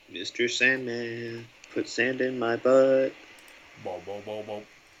Mr. Sandman, put sand in my butt. Bo, bo, bo, bo.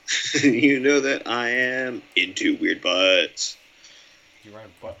 You know that I am into weird butts. You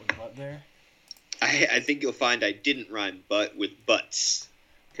rhyme butt with butt there? I think you'll find I didn't rhyme butt with butts,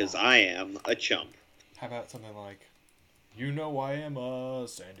 because I am a chump. How about something like, you know I am a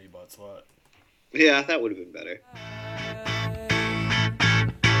sandy butt slut? Yeah, that would have been better.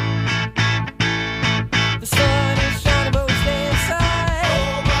 The sun is shining, but we stay inside.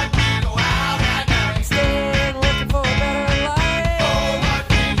 Oh, but we go out at night. Staying looking for a better life. Oh, but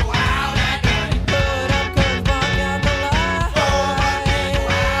we go out at night. Put up curtains, block out the light. Oh, but we go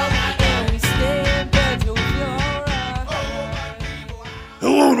out at night. And we stay in bed till we feel alright. Oh, but we go out.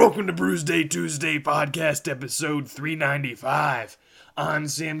 Hello and welcome to Bruise Day Tuesday podcast episode 395. I'm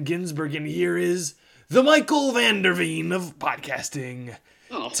Sam Ginsberg and here is the Michael Vanderveen of podcasting,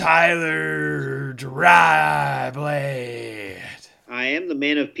 Oh, Tyler Dryblade. I am the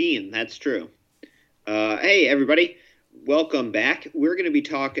man of peeing, that's true. Hey, everybody. Welcome back. We're going to be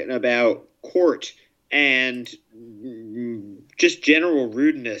talking about court and just general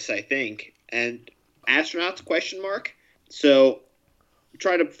rudeness, I think. And astronauts, question mark. So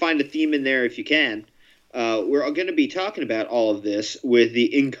try to find a theme in there if you can. We're going to be talking about all of this with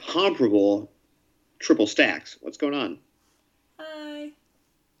the incomparable Triple Stacks. What's going on? Hi.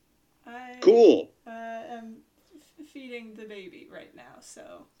 I Cool. am feeding the baby right now,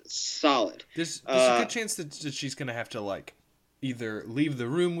 so. Solid. There's a good chance that she's going to have to, either leave the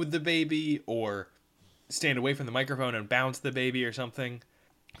room with the baby or stand away from the microphone and bounce the baby or something.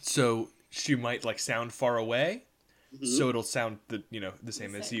 So she might, sound far away. Mm-hmm. So it'll sound the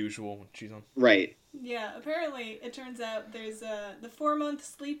same as same. usual when she's on. Right. Yeah, apparently it turns out there's the 4-month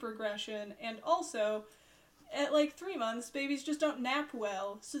sleep regression, and also at 3 months, babies just don't nap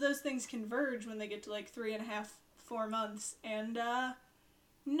well, so those things converge when they get to 3.5, 4 months, and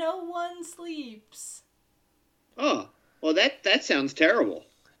no one sleeps. Oh, well, that sounds terrible.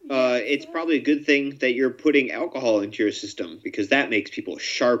 It's probably a good thing that you're putting alcohol into your system, because that makes people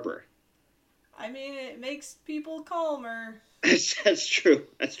sharper. I mean, it makes people calmer. That's true.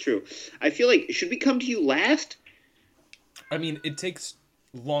 That's true. I feel like, should we come to you last? I mean, it takes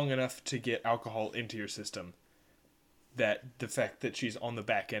long enough to get alcohol into your system that the fact that she's on the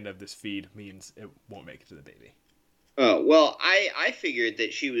back end of this feed means it won't make it to the baby. Oh, well, I figured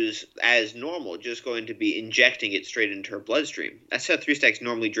that she was, as normal, just going to be injecting it straight into her bloodstream. That's how Three Stacks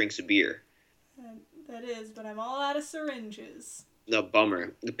normally drinks a beer. That is, but I'm all out of syringes. No,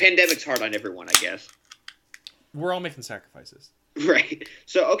 bummer. The pandemic's hard on everyone, I guess. We're all making sacrifices. Right.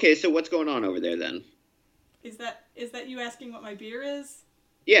 So, okay, so what's going on over there, then? Is that you asking what my beer is?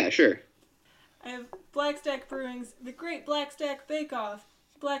 Yeah, sure. I have Black Stack Brewing's The Great Black Stack Bake Off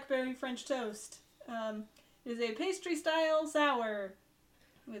Blackberry French Toast. It is a pastry-style sour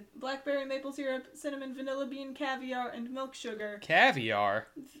with blackberry maple syrup, cinnamon, vanilla bean caviar, and milk sugar. Caviar?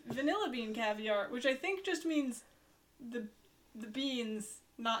 Vanilla bean caviar, which I think just means the beans,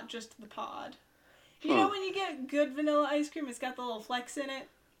 not just the pod. You know when you get good vanilla ice cream, it's got the little flecks in it?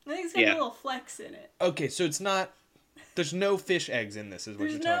 I think it's got the little flecks in it. Okay, so it's not... There's no fish eggs in this, is what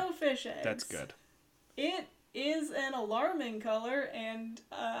There's you're talking no fish eggs. That's good. It is an alarming color and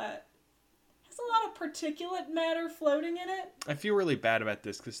has a lot of particulate matter floating in it. I feel really bad about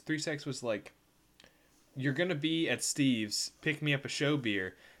this, because 3 Stacks was like, you're going to be at Steve's, pick me up a show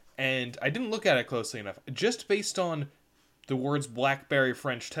beer, and I didn't look at it closely enough. Just based on the words blackberry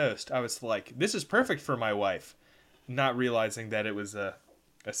French toast, I was like, this is perfect for my wife, not realizing that it was a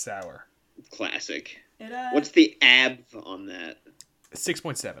sour. Classic. It, What's the AB on that?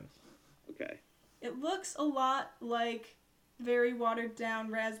 6.7. Okay. It looks a lot like very watered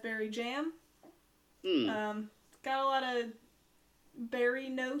down raspberry jam. It's got a lot of berry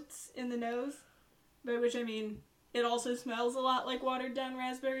notes in the nose, by which I mean it also smells a lot like watered down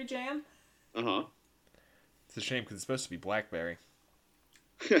raspberry jam. Uh-huh. It's a shame, because it's supposed to be blackberry.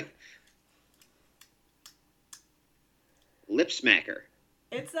 Lip smacker.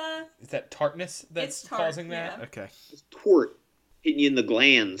 It's Is that tartness that's It's tart, causing that? yeah. Okay. It's tort hitting you in the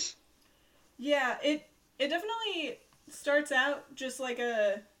glands. yeah, it definitely starts out just like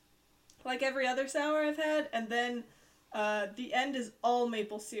every other sour I've had, and then the end is all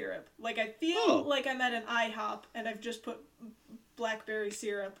maple syrup. Like I feel like I'm at an IHOP and I've just put blackberry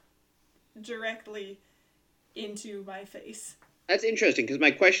syrup directly into my face. That's interesting, because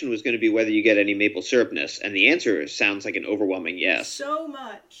my question was going to be whether you get any maple syrupness, and the answer sounds like an overwhelming yes. So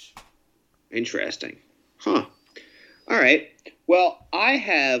much. Interesting. Huh. All right. Well, I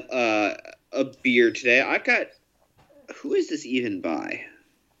have a beer today. I've got... Who is this even by?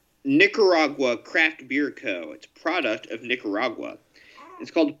 Nicaragua Craft Beer Co. It's a product of Nicaragua.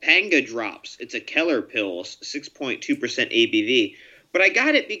 It's called Panga Drops. It's a Keller Pills, 6.2% ABV. But I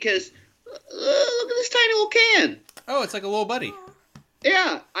got it because look at this tiny little can. Oh, it's like a little buddy.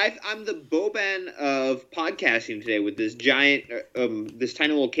 Yeah, I'm the Boban of podcasting today with this giant, this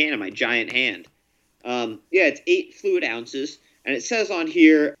tiny little can in my giant hand. Yeah, it's 8 fluid ounces, and it says on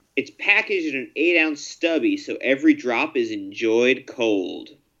here it's packaged in an 8-ounce stubby, so every drop is enjoyed cold.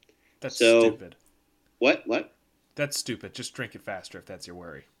 That's So- stupid. What? That's stupid. Just drink it faster if that's your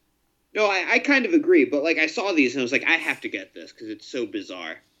worry. No, I kind of agree, but like I saw these and I was like, I have to get this because it's so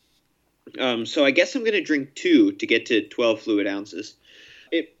bizarre. So I guess I'm going to drink 2 to get to 12 fluid ounces.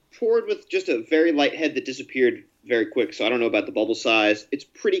 It poured with just a very light head that disappeared very quick, so I don't know about the bubble size. It's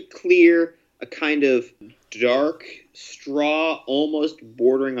pretty clear, a kind of dark straw, almost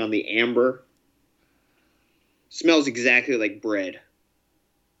bordering on the amber. Smells exactly like bread.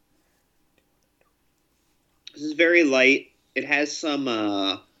 This is very light. It has some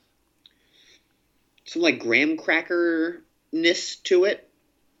like graham cracker-ness to it,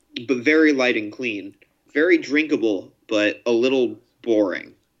 but very light and clean. Very drinkable, but a little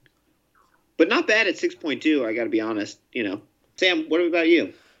boring. But not bad at 6.2, I gotta be honest. You know. Sam, what about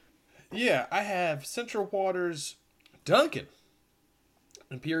you? Yeah, I have Central Waters Dunkin'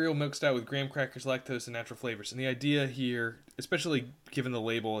 Imperial Milk Stout with graham crackers, lactose, and natural flavors. And the idea here, especially given the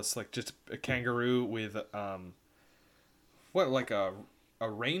label, it's like just a kangaroo with like a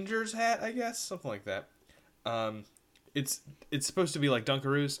ranger's hat, I guess, something like that. It's supposed to be like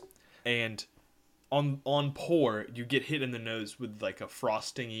Dunkaroos, and on pour you get hit in the nose with like a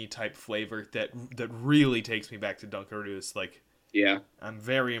frosting-y type flavor that really takes me back to Dunkaroos. Like, Yeah. I'm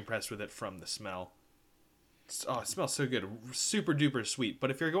very impressed with it from the smell. It smells so good. Super duper sweet.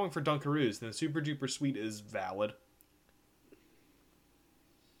 But if you're going for Dunkaroos, then super duper sweet is valid.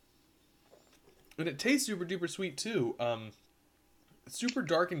 And it tastes super duper sweet too. It's super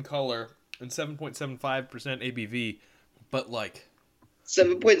dark in color and 7.75% ABV, but like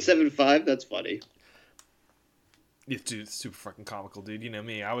 7.75, that's funny. it's super fucking comical, dude. You know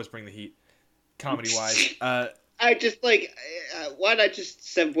me, I always bring the heat, comedy wise. I just like, why not just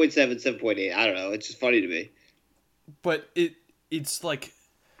 7.7, 7.8? I don't know. It's just funny to me. But it's like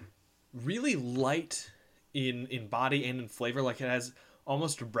really light in body and in flavor. Like it has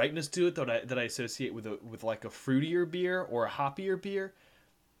almost a brightness to it that I associate with like a fruitier beer or a hoppier beer.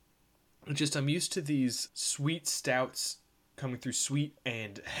 Just I'm used to these sweet stouts coming through sweet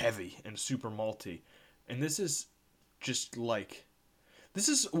and heavy and super malty, and this is just like this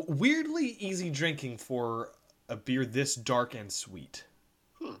is weirdly easy drinking for a beer this dark and sweet.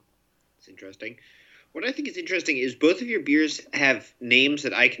 Huh. It's interesting. What I think is interesting is both of your beers have names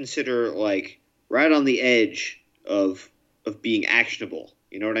that I consider like right on the edge of being actionable.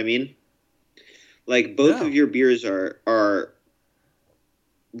 You know what I mean? Like both No. of your beers are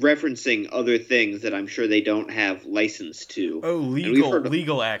referencing other things that I'm sure they don't have license to. Oh,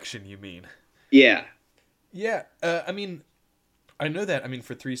 legal action, you mean? Yeah. Yeah, I mean, I know that. I mean,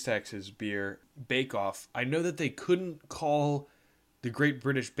 for Three Stacks' beer, Bake Off, I know that they couldn't call the Great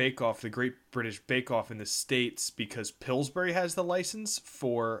British Bake Off in the States because Pillsbury has the license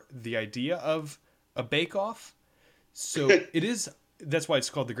for the idea of a Bake Off. So it is. That's why it's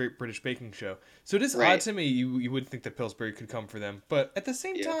called the Great British Baking Show. So it is Right. odd to me. You would think that Pillsbury could come for them, but at the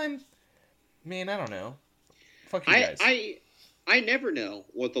same Yeah. time, man, I don't know. Fuck you guys. I never know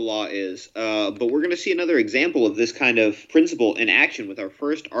what the law is, but we're going to see another example of this kind of principle in action with our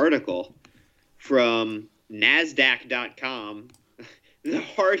first article from NASDAQ.com. The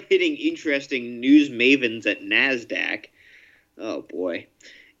hard-hitting, interesting news mavens at NASDAQ. Oh, boy.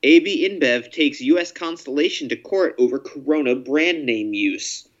 AB InBev takes U.S. Constellation to court over Corona brand name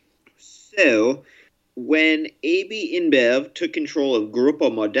use. So, when AB InBev took control of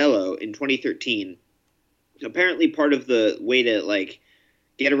Grupo Modelo in 2013, apparently part of the way to, like,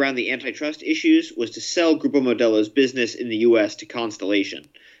 get around the antitrust issues was to sell Grupo Modelo's business in the U.S. to Constellation.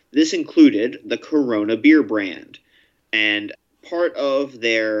 This included the Corona beer brand. And part of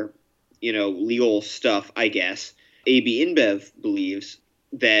their, legal stuff, I guess, AB InBev believes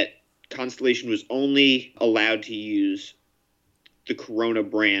that Constellation was only allowed to use the Corona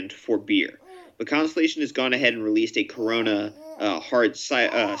brand for beer. But Constellation has gone ahead and released a Corona hard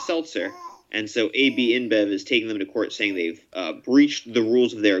seltzer, and so AB InBev is taking them to court saying they've breached the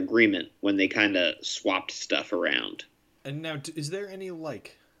rules of their agreement when they kind of swapped stuff around. And now, is there any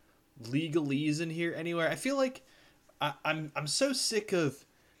like legalese in here anywhere? I feel like I'm so sick of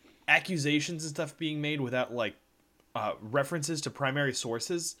accusations and stuff being made without like references to primary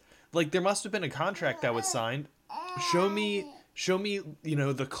sources. Like there must have been a contract that was signed. Show me,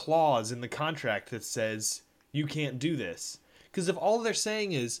 the clause in the contract that says you can't do this. Because if all they're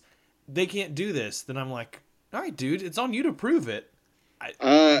saying is they can't do this, then I'm like, all right, dude, it's on you to prove it.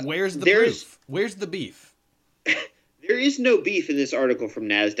 Where's the proof? Where's the beef? There is no beef in this article from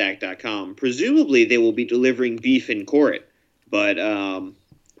NASDAQ.com. Presumably, they will be delivering beef in court, but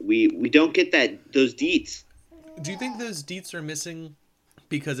we don't get those deets. Do you think those deets are missing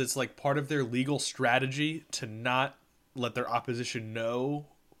because it's like part of their legal strategy to not let their opposition know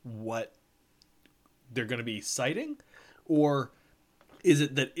what they're going to be citing? Or is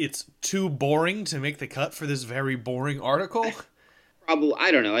it that it's too boring to make the cut for this very boring article? Probably,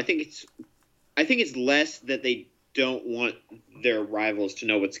 I don't know. I think it's less that they don't want their rivals to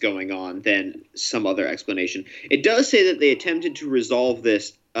know what's going on than some other explanation. It does say that they attempted to resolve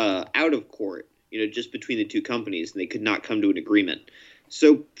this out of court, just between the two companies, and they could not come to an agreement.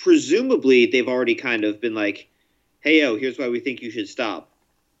 So presumably they've already kind of been like, hey, here's why we think you should stop.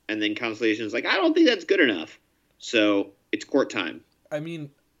 And then Constellation's like, I don't think that's good enough. So it's court time. I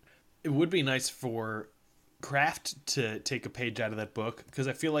mean, it would be nice for Kraft to take a page out of that book, because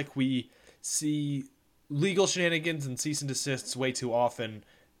I feel like we see legal shenanigans and cease and desists way too often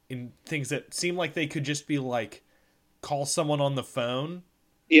in things that seem like they could just be like, call someone on the phone.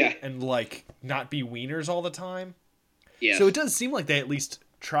 Yeah. And like not be wieners all the time. Yeah. So it does seem like they at least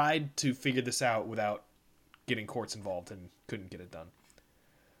tried to figure this out without getting courts involved and couldn't get it done.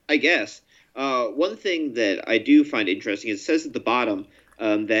 I guess. One thing that I do find interesting, it says at the bottom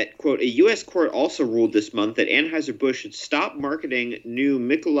that, quote, a U.S. court also ruled this month that Anheuser-Busch should stop marketing new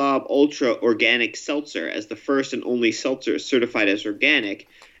Michelob Ultra Organic Seltzer as the first and only seltzer certified as organic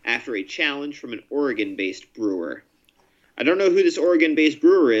after a challenge from an Oregon-based brewer. I don't know who this Oregon-based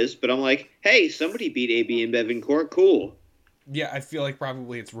brewer is, but I'm like, hey, somebody beat AB InBev in court. Cool. Yeah, I feel like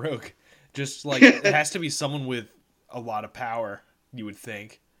probably it's Rogue. Just like, it has to be someone with a lot of power, you would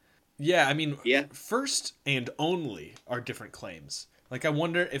think. Yeah, I mean, yeah. First and only are different claims. Like, I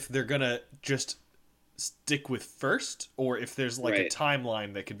wonder if they're going to just stick with first, or if there's like a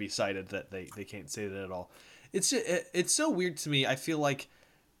timeline that could be cited that they can't say that at all. It's so weird to me. I feel like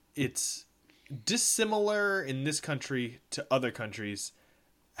it's dissimilar in this country to other countries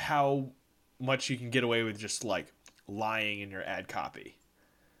how much you can get away with just like lying in your ad copy.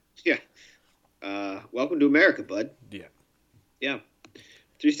 Yeah. Welcome to America, bud. Yeah. Yeah.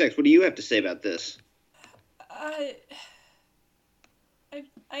 3 Stacks, what do you have to say about this? I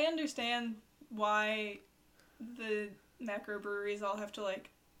understand why the macro breweries all have to like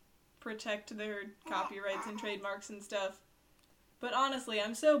protect their copyrights and trademarks and stuff. But honestly,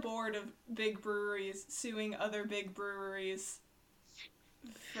 I'm so bored of big breweries suing other big breweries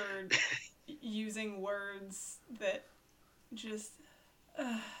for using words that just...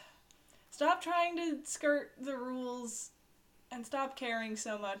 Stop trying to skirt the rules and stop caring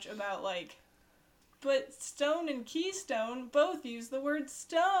so much about, like... But Stone and Keystone both use the word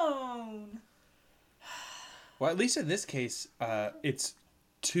stone. Well, at least in this case, it's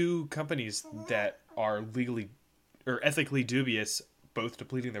two companies that are legally or ethically dubious, both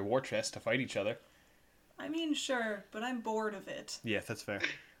depleting their war chest to fight each other. I mean, sure, but I'm bored of it. Yeah, that's fair.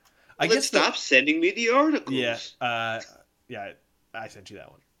 Let's stop sending me the articles. Yeah, I sent you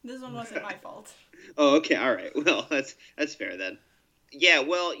that one. This one wasn't my fault. Oh, okay, all right. Well, that's fair then. Yeah,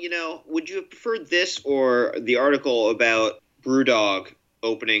 well, would you have preferred this or the article about Brewdog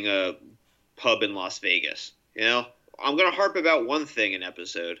opening a pub in Las Vegas? I'm going to harp about one thing an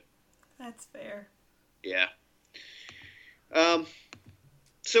episode. That's fair. Yeah.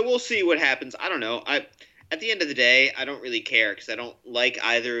 So we'll see what happens. I don't know. At the end of the day, I don't really care because I don't like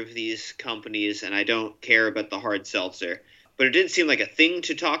either of these companies and I don't care about the hard seltzer. But it did seem like a thing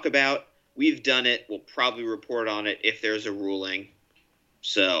to talk about. We've done it. We'll probably report on it if there's a ruling.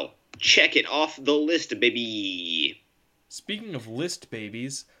 So check it off the list, baby. Speaking of list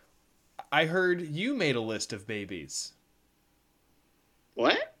babies, I heard you made a list of babies.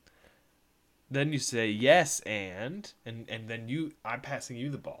 What? Then you say yes and then I'm passing you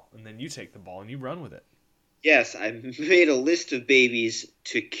the ball, and then you take the ball and you run with it. Yes, I made a list of babies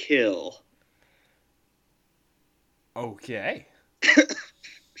to kill. Okay.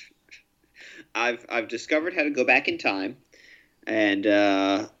 I've discovered how to go back in time, and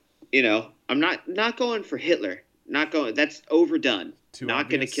I'm not going for Hitler. Not going. That's overdone. Not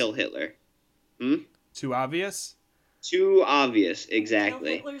going to kill Hitler. Too obvious? Too obvious,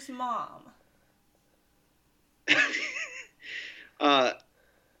 exactly. Kill Hitler's mom.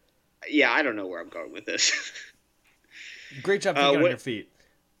 Yeah, I don't know where I'm going with this. Great job thinking on your feet.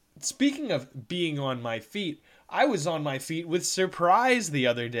 Speaking of being on my feet, I was on my feet with surprise the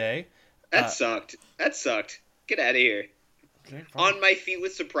other day. That sucked. Get out of here. Okay, fine. On my feet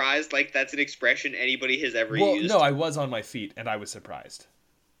with surprise, like that's an expression anybody has ever Well, used. no, I was on my feet, and I was surprised.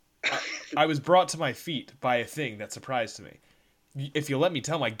 I was brought to my feet by a thing that surprised me. If you let me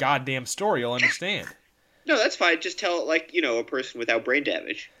tell my goddamn story, you'll understand. No, that's fine. Just tell it like, a person without brain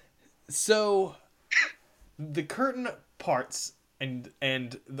damage. So, the curtain parts,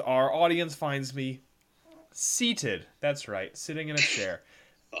 and our audience finds me seated. That's right, sitting in a chair.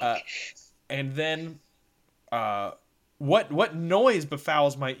 And then, what noise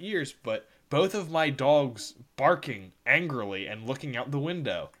befouls my ears but both of my dogs barking angrily and looking out the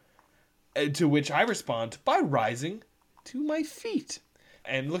window. To which I respond by rising to my feet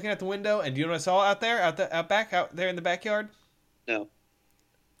and looking out the window. And do you know what I saw out there, out there in the backyard? No.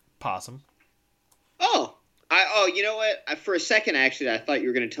 Possum. Oh, you know what? For a second, actually, I thought you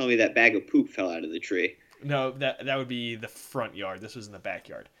were going to tell me that bag of poop fell out of the tree. No, that would be the front yard. This was in the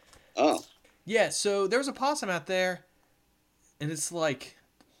backyard. Oh. Yeah, so there was a possum out there, and it's like,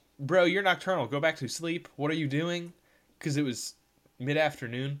 bro, you're nocturnal. Go back to sleep. What are you doing? Because it was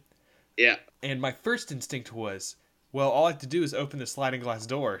mid-afternoon. Yeah. And my first instinct was, well, all I have to do is open the sliding glass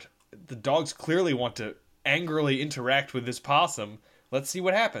door. The dogs clearly want to angrily interact with this possum. Let's see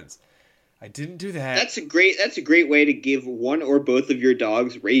what happens. I didn't do that. That's a great way to give one or both of your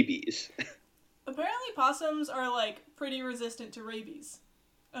dogs rabies. Apparently possums are, like, pretty resistant to rabies.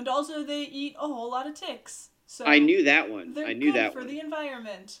 And also they eat a whole lot of ticks. So I knew that one. they're I knew good that for one. the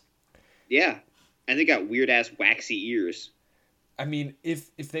environment. Yeah. And they got weird-ass waxy ears. I mean,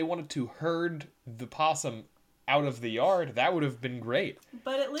 if they wanted to herd the possum out of the yard, that would have been great.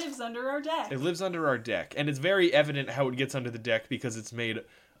 But it lives under our deck. It lives under our deck, and it's very evident how it gets under the deck because it's made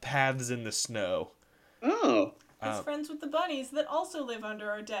paths in the snow. Oh. It's friends with the bunnies that also live under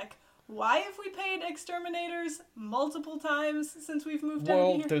our deck. Why have we paid exterminators multiple times since we've moved out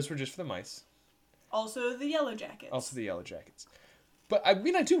Well, here? those were just for the mice. Also the yellow jackets. Also the yellow jackets. But, I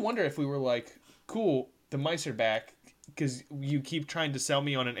mean, I do wonder if we were like, cool, the mice are back, because you keep trying to sell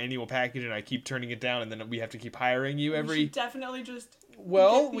me on an annual package and I keep turning it down, and then we have to keep hiring you We every... should definitely just...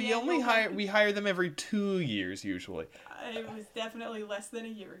 Well, get the we only annual hire them every 2 years, usually. It was definitely less than a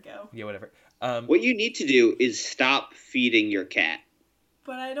year ago. Yeah, whatever. What you need to do is stop feeding your cat.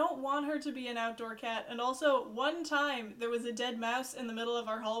 But I don't want her to be an outdoor cat. And also, one time, there was a dead mouse in the middle of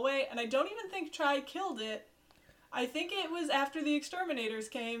our hallway, and I don't even think Try killed it. I think it was after the exterminators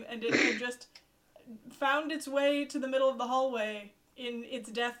came, and it had just found its way to the middle of the hallway in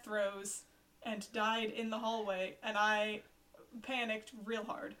its death throes, and died in the hallway, and I panicked real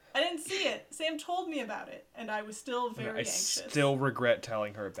hard. I didn't see it. Sam told me about it, and I was still very I anxious. still regret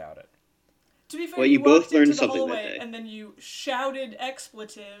telling her about it. To be fair, Well, you you both walked learned into the something that hallway, day. and then you shouted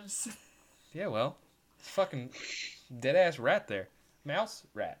expletives. Yeah, well, it's fucking dead-ass rat there. Mouse?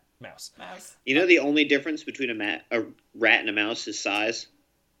 Rat. Mouse. Mouse. You know the only difference between a rat and a mouse is size?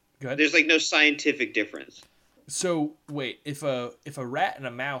 Go ahead. There's like no scientific difference. So, wait, if a rat and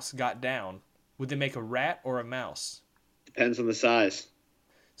a mouse got down, would they make a rat or a mouse? Depends on the size.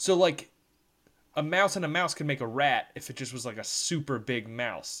 So, like, a mouse and a mouse can make a rat if it just was like a super big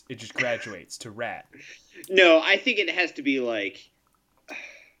mouse. It just graduates to rat. No, I think it has to be like...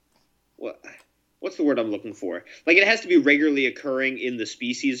 What's the word I'm looking for? Like, it has to be regularly occurring in the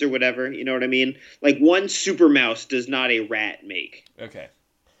species or whatever, you know what I mean? Like, one super mouse does not a rat make. Okay.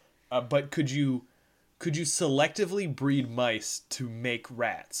 But could you selectively breed mice to make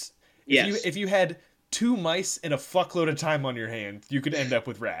rats? Yes. If you had 2 mice and a fuckload of time on your hands, you could end up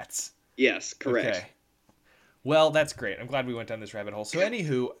with rats. Yes, correct. Okay. Well, that's great. I'm glad we went down this rabbit hole. So,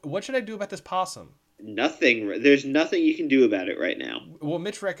 anywho, what should I do about this possum? Nothing. There's nothing you can do about it right now. Well,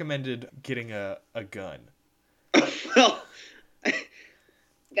 Mitch recommended getting a gun. Well,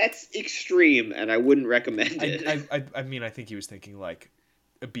 that's extreme, and I wouldn't recommend it. I mean, I think he was thinking like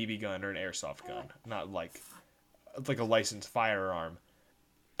a BB gun or an airsoft gun, not like a licensed firearm.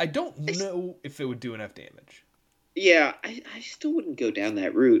 I don't know if it would do enough damage. Yeah, I still wouldn't go down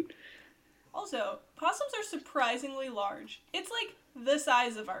that route. Also, possums are surprisingly large. It's like the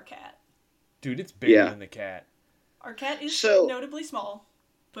size of our cat. Dude, it's bigger Yeah. than the cat. Our cat is So- notably small,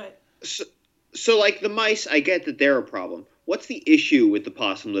 but So, like, the mice, I get that they're a problem. What's the issue with the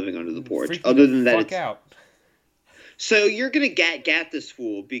possum living under the porch? Freak me Other the than that, fuck it's... out. So you're gonna gat this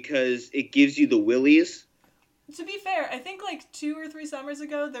fool because it gives you the willies? to be fair, I think like 2 or 3 summers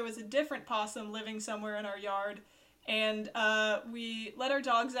ago, there was a different possum living somewhere in our yard, and we let our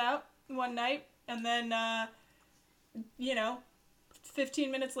dogs out one night, and then,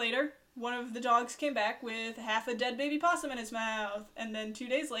 15 minutes later, one of the dogs came back with half a dead baby possum in his mouth, and then 2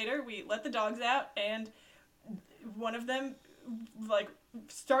 days later, we let the dogs out, and one of them, like,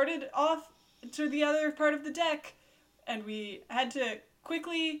 started off to the other part of the deck, and we had to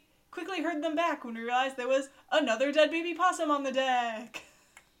quickly herd them back when we realized there was another dead baby possum on the deck.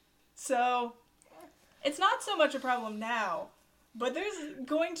 So, it's not so much a problem now, but there's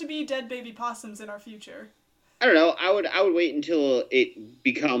going to be dead baby possums in our future. I don't know. I would wait until it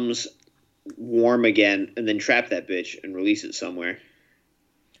becomes warm again and then trap that bitch and release it somewhere.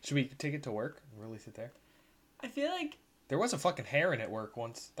 Should we take it to work and release it there? I feel like... There was a fucking heron at work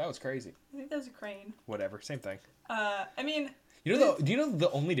once. That was crazy. I think that was a crane. Whatever, same thing. I mean... Do you know the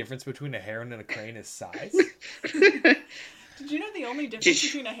only difference between a heron and a crane is size? Did you know the only difference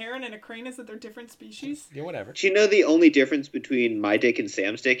between a heron and a crane is that they're different species? Yeah, whatever. Do you know the only difference between my dick and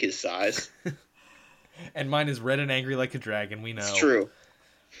Sam's dick is size? And mine is red and angry like a dragon, we know. It's true.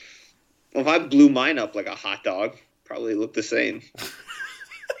 Well, if I blew mine up like a hot dog, probably look the same.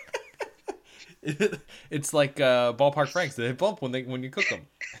 It's like Ballpark Franks. They bump when you cook them.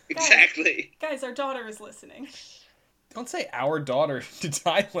 Exactly. Guys, our daughter is listening. Don't say our daughter to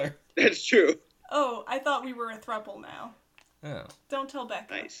Tyler. That's true. Oh, I thought we were a throuple now. Oh. Don't tell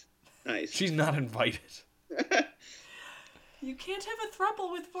Becca. Nice. She's not invited. You can't have a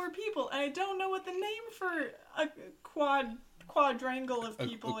throuple with 4 people, and I don't know what the name for a quadrangle of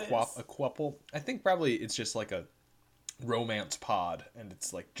people is. A quapple? I think probably it's just like a romance pod, and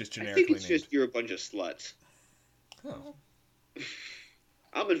it's like just I generically think it's named. just you're a bunch of sluts. Oh.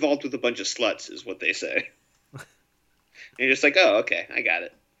 I'm involved with a bunch of sluts, is what they say. And you're just like, oh, okay, I got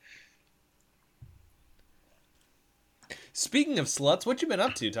it. Speaking of sluts, what you been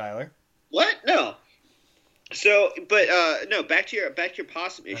up to, Tyler? What? No. So, but no. Back to your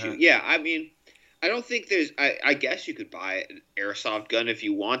possum issue. Uh-huh. Yeah, I mean, I don't think there's. I guess you could buy an airsoft gun if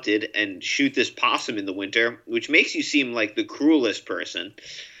you wanted and shoot this possum in the winter, which makes you seem like the cruelest person.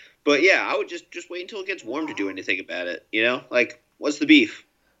 But yeah, I would just wait until it gets warm to do anything about it. You know, like what's the beef?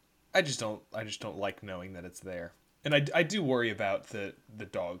 I just don't like knowing that it's there, and I do worry about the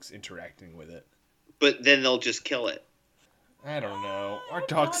dogs interacting with it. But then they'll just kill it. I don't know. Our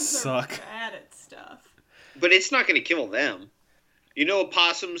Dogs dogs are suck. bad at stuff. But it's not going to kill them. You know a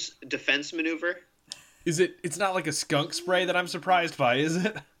possum's defense maneuver? Is it? It's not like a skunk spray that I'm surprised by, is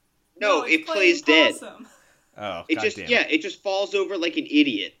it? No, it's it playing plays dead. possum. Oh, It goddamn. it just falls over like an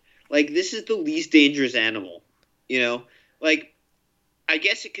idiot. Like this is the least dangerous animal. You know, like I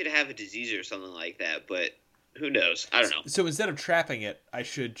guess it could have a disease or something like that, but who knows? I don't know. So instead of trapping it, I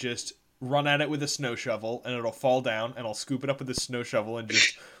should just run at it with a snow shovel, and it'll fall down, and I'll scoop it up with a snow shovel and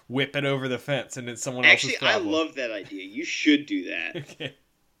just whip it over the fence, and it's someone else's Actually, I problem. love that idea. You should do that. Okay.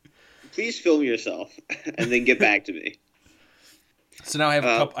 Please film yourself and then get back to me. So now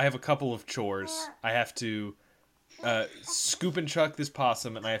I have a couple of chores. I have to scoop and chuck this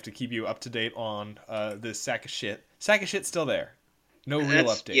possum, and I have to keep you up to date on this sack of shit. Sack of shit's still there. No real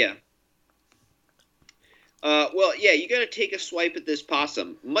update. Yeah. Well, yeah, you got to take a swipe at this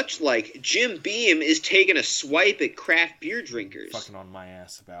possum, much like Jim Beam is taking a swipe at craft beer drinkers. Fucking on my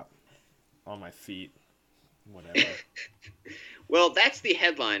ass on my feet. Whatever. Well, that's the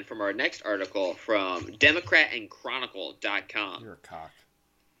headline from our next article from DemocratandChronicle.com. You're a cock.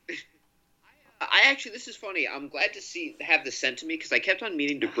 I actually, this is funny. I'm glad to have this sent to me because I kept on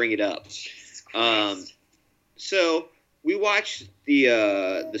meaning to bring it up. So we watched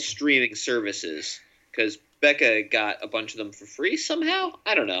the streaming services because Becca got a bunch of them for free somehow.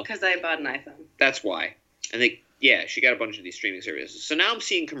 I don't know. Because I bought an iPhone. That's why. And she got a bunch of these streaming services. So now I'm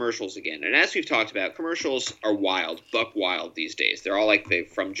seeing commercials again. And as we've talked about, commercials are wild, buck wild these days. They're all like they're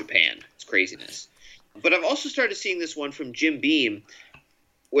from Japan. It's craziness. But I've also started seeing this one from Jim Beam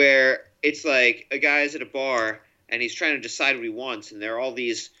where it's like a guy's at a bar and he's trying to decide what he wants. And there are all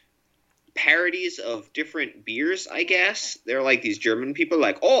these parodies of different beers, I guess. They're like these German people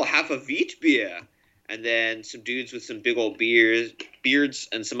like, oh, have a wheat beer. And then some dudes with some big old beards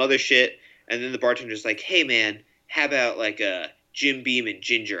and some other shit. And then the bartender's like, hey, man, how about like a Jim Beam and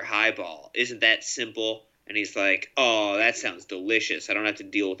ginger highball? Isn't that simple? And he's like, oh, that sounds delicious. I don't have to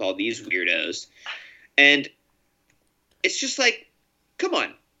deal with all these weirdos. And it's just like, come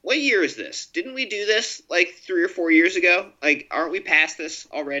on. What year is this? Didn't we do this like 3 or 4 years ago? Like, aren't we past this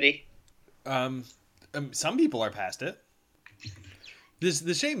already? Some people are past it.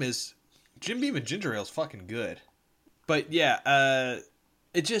 The shame is Jim Beam and ginger ale's fucking good. But yeah,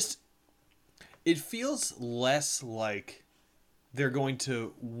 it feels less like they're going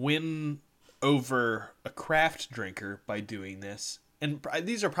to win over a craft drinker by doing this. And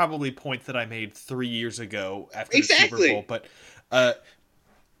these are probably points that I made 3 years ago after the Super Bowl. But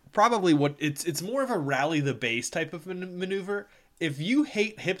probably it's more of a rally the base type of maneuver. If you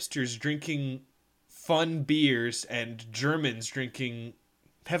hate hipsters drinking fun beers and Germans drinking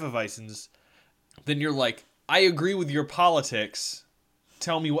Hefeweizens, then you're like, I agree with your politics.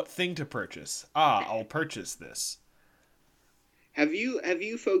 Tell me what thing to purchase. I'll purchase this. Have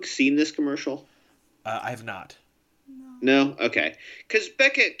you folks seen this commercial? I have not. No? Okay. Because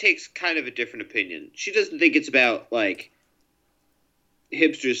Becca takes kind of a different opinion. She doesn't think it's about, like,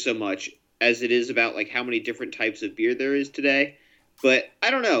 hipsters so much as it is about, like, how many different types of beer there is today. But I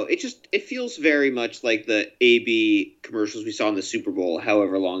don't know. It feels very much like the AB commercials we saw in the Super Bowl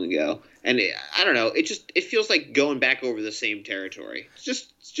however long ago. And I don't know. It feels like going back over the same territory. It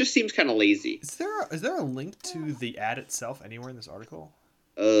just seems kind of lazy. Is there a link to the ad itself anywhere in this article?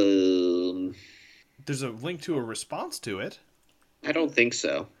 There's a link to a response to it. I don't think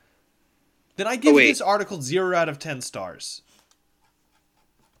so. Then I give wait. this article 0 out of 10 stars.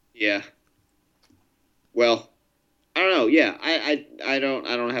 Yeah. Well, I don't know. Yeah, I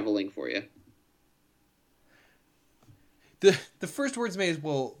don't have a link for you. The first words may as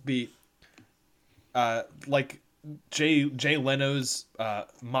well be like Jay Leno's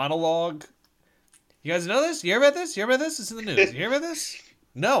monologue. You guys know this? You hear about this? You hear about this? It's in the news. You hear about this?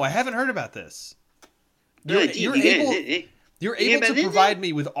 No, I haven't heard about this. You're able to provide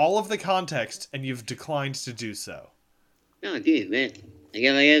me with all of the context, and you've declined to do so. No, dude, man.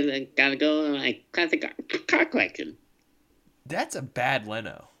 I gotta go on my classic car collection. That's a bad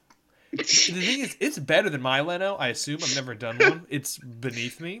Leno. The thing is, it's better than my Leno, I assume. I've never done one. It's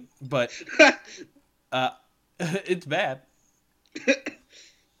beneath me, but it's bad.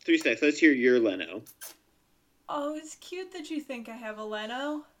 3 seconds. Let's hear your Leno. Oh, it's cute that you think I have a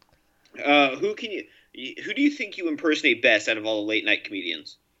Leno. Who do you think you impersonate best out of all the late night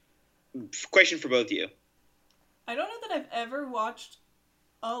comedians? Question for both of you. I don't know that I've ever watched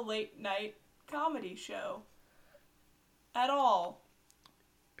a late night comedy show. At all.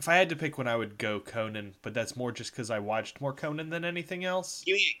 If I had to pick one, I would go Conan, but that's more just because I watched more Conan than anything else.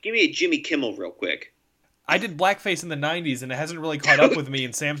 Give me a Jimmy Kimmel real quick. I did blackface in the 90s, and it hasn't really caught up with me,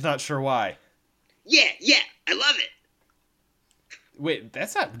 and Sam's not sure why. Yeah, I love it. Wait,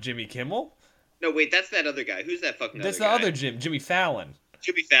 that's not Jimmy Kimmel. No, wait, that's that other guy. Who's that fucking That's other the guy? other Jimmy Fallon.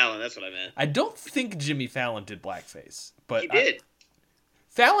 Jimmy Fallon, that's what I meant. I don't think Jimmy Fallon did blackface, but He did.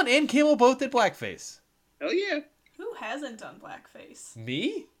 Fallon and Kimmel both did blackface. Oh, yeah. Who hasn't done blackface?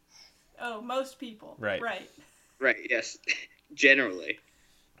 Me? Oh, most people. Right. Right, yes. Generally.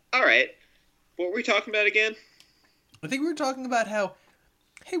 All right. What were we talking about again? I think we were talking about how,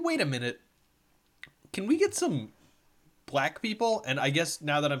 hey, wait a minute. Can we get some black people? And I guess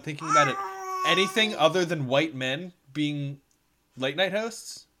now that I'm thinking about it, anything other than white men being late night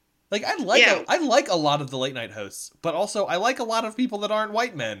hosts? Like, I like a lot of the late night hosts, but also I like a lot of people that aren't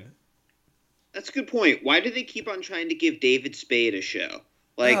white men. That's a good point. Why do they keep on trying to give David Spade a show?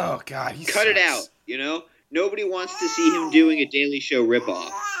 Like, oh, God, he cut it sucks. out, you know? Nobody wants to see him doing a Daily Show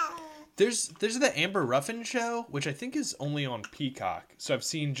ripoff. There's the Amber Ruffin show, which I think is only on Peacock. So I've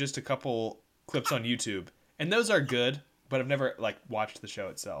seen just a couple clips on YouTube, and those are good, but I've never like watched the show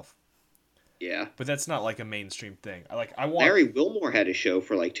itself. Yeah. But that's not like a mainstream thing. I want Larry Wilmore had a show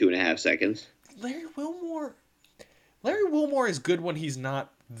for like 2.5 seconds. Larry Wilmore is good when he's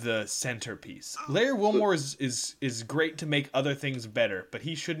not the centerpiece. Larry Wilmore is great to make other things better, but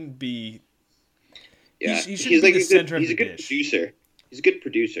he shouldn't be. Yeah, he shouldn't be the center of the dish. Producer. He's a good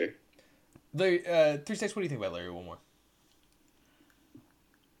producer. Larry, 3 Stacks, what do you think about Larry Wilmore?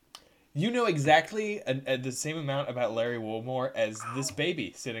 You know exactly the same amount about Larry Wilmore as this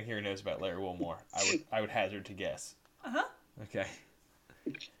baby sitting here knows about Larry Wilmore. I would hazard to guess. Uh-huh. Okay.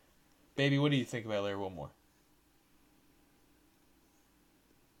 Baby, what do you think about Larry Wilmore?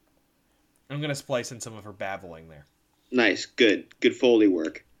 I'm gonna splice in some of her babbling there. Nice, good Foley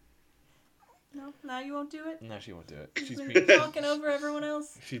work. No, now you won't do it? No, she won't do it. She's She's been being talking over everyone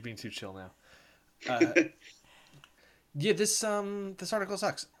else? she's being too chill now. Yeah, this article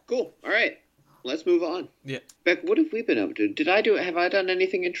sucks. Cool. All right, let's move on. Yeah. Beck, what have we been up to? Have I done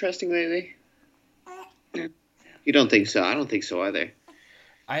anything interesting lately? You don't think so? I don't think so either.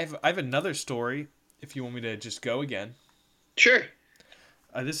 I have another story. If you want me to just go again. Sure.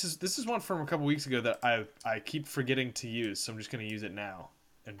 This is one from a couple weeks ago that I keep forgetting to use, so I'm just gonna use it now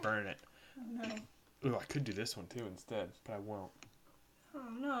and burn it. Oh, no. Ooh, I could do this one too instead, but I won't. Oh,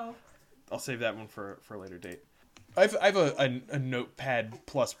 no. I'll save that one for a later date. I have a Notepad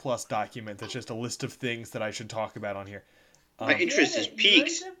 ++ document that's just a list of things that I should talk about on here. My interest is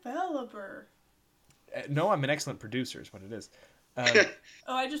piqued. You're a developer. No, I'm an excellent producer is what it is. Oh,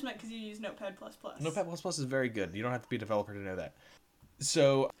 I just meant because you use Notepad++. Notepad++ is very good. You don't have to be a developer to know that.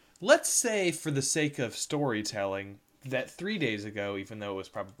 So let's say, for the sake of storytelling, that 3 days ago, even though it was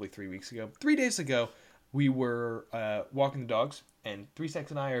probably 3 weeks ago, 3 days ago, we were walking the dogs, and 3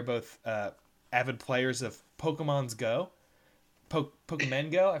 Stacks and I are both avid players of Pokemon's Go.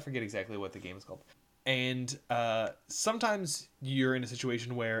 Pokemon Go? I forget exactly what the game is called. And sometimes you're in a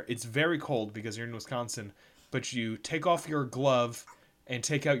situation where it's very cold because you're in Wisconsin, but you take off your glove and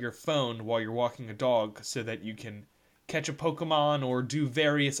take out your phone while you're walking a dog so that you can catch a Pokemon or do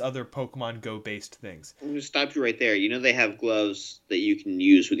various other Pokemon Go based things. I'm going to stop you right there. You know they have gloves that you can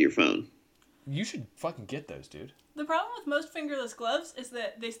use with your phone. You should fucking get those, dude. The problem with most fingerless gloves is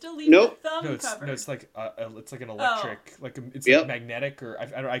that they still leave Nope. the thumb No, it's covered. no, it's like an electric, it's Yep. like magnetic, or I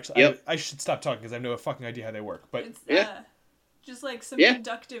don't actually. Yep. I should stop talking because I have no fucking idea how they work. But It's Yeah. just like some Yeah.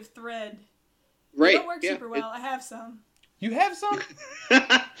 conductive thread. Right. They don't work yeah. super well. I have some. you have some.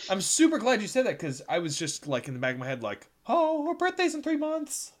 I'm super glad you said that because I was just like in the back of my head, like, oh, our birthday's in 3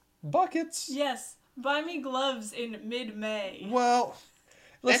 months. Buckets. Yes, buy me gloves in mid-May. Well,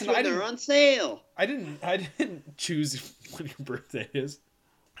 That's listen, when they're on sale. I didn't choose when your birthday is.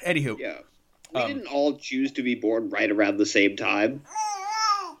 Anywho, Yeah. We didn't all choose to be born right around the same time.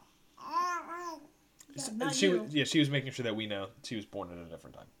 Not she you. was making sure that we know she was born at a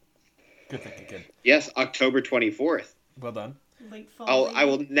different time. Good thinking, kid. Yes, October 24th. Well done. Late fall. I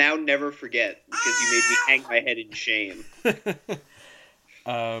will now never forget because you made me hang my head in shame.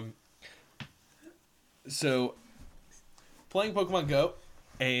 So playing Pokemon Go,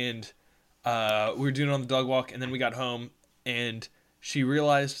 and we were doing it on the dog walk, and then we got home, and she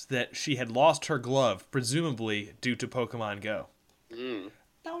realized that she had lost her glove, presumably due to Pokemon Go.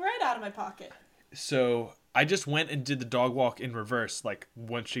 Fell right out of my pocket. So I just went and did the dog walk in reverse, like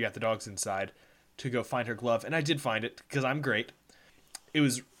once she got the dogs inside, to go find her glove, and I did find it because I'm great. It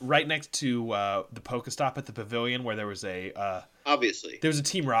was right next to the Pokestop at the Pavilion, where there was Obviously. there was a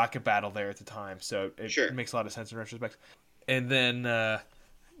Team Rocket battle there at the time, so it Sure. makes a lot of sense in retrospect. And then, I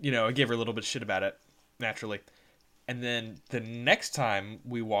gave her a little bit of shit about it, naturally. And then the next time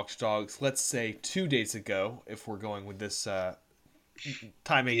we walked dogs, let's say 2 days ago, if we're going with this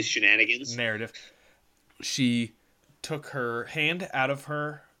timing These shenanigans. narrative, she took her hand out of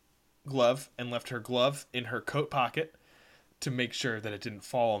her glove and left her glove in her coat pocket to make sure that it didn't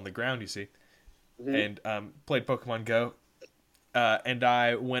fall on the ground, you see. And played Pokemon Go. And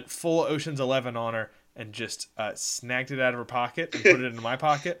I went full Ocean's 11 on her and just snagged it out of her pocket and put it into my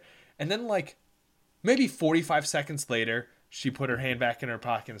pocket. And then, like, maybe 45 seconds later, she put her hand back in her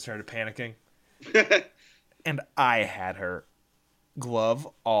pocket and started panicking. And I had her glove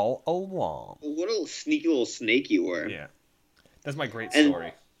all along. What a sneaky little snake you were. Yeah. That's my great And-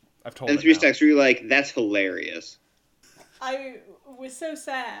 story. I've told And it Three now. Stacks, were you like, that's hilarious? I was so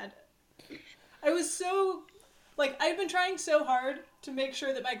sad. I was so... Like, I've been trying so hard to make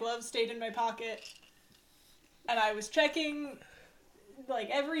sure that my gloves stayed in my pocket. And I was checking, like,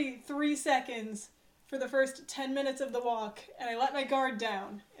 every 3 seconds for the first 10 minutes of the walk. And I let my guard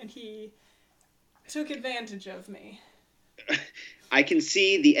down. And he took advantage of me. I can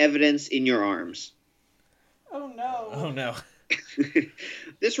see the evidence in your arms. Oh, no. Oh, no.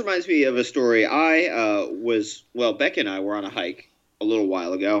 This reminds me of a story. Becca and I were on a hike a little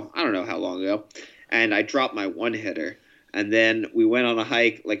while ago. I don't know how long ago. And I dropped my one hitter. And then we went on a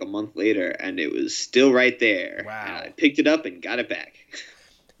hike like a month later, and it was still right there. Wow. And I picked it up and got it back.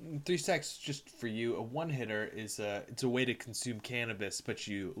 3 Stacks, just for you, a one-hitter is it's a way to consume cannabis, but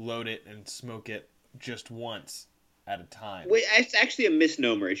you load it and smoke it just once at a time. Wait, it's actually a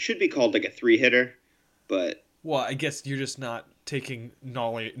misnomer. It should be called like a three-hitter, but Well, I guess you're just not taking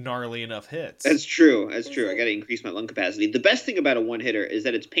gnarly enough hits. that's true. That's true. I got to increase my lung capacity. The best thing about a one-hitter is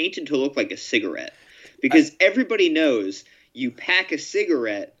that it's painted to look like a cigarette, because everybody knows you pack a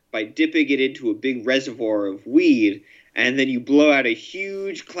cigarette by dipping it into a big reservoir of weed, and then you blow out a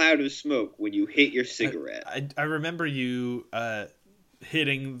huge cloud of smoke when you hit your cigarette. I remember you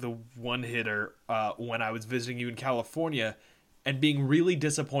hitting the one-hitter when I was visiting you in California and being really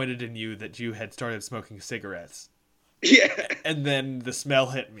disappointed in you that you had started smoking cigarettes. Yeah. And then the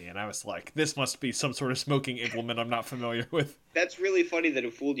smell hit me, and I was like, this must be some sort of smoking implement I'm not familiar with. That's really funny that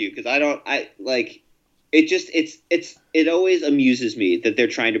it fooled you, because it always amuses me that they're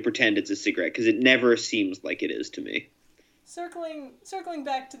trying to pretend it's a cigarette, because it never seems like it is to me. Circling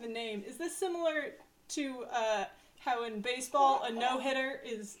back to the name, is this similar to how in baseball a no-hitter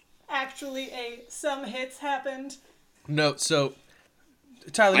is actually a some hits happened? No, so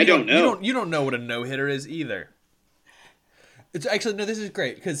Tyler, I don't know. You don't know what a no-hitter is either. It's actually no. This is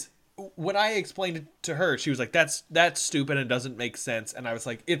great because when I explained it to her, she was like, "That's stupid and doesn't make sense." And I was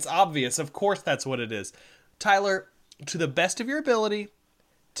like, "It's obvious. Of course, that's what it is." Tyler, to the best of your ability,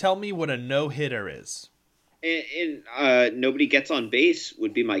 tell me what a no-hitter is. And nobody gets on base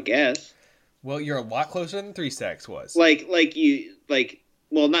would be my guess. Well, you're a lot closer than 3 Stacks was. Like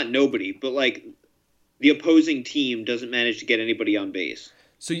well, not nobody, but like the opposing team doesn't manage to get anybody on base.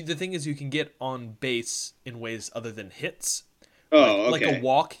 So the thing is, you can get on base in ways other than hits. Oh, Like okay. a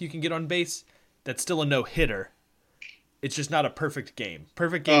walk, you can get on base. That's still a no-hitter. It's just not a perfect game.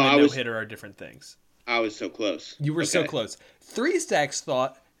 Perfect game and no-hitter are different things. I was so close. You were so Okay. close. Three Stacks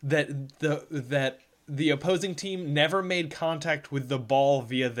thought that the opposing team never made contact with the ball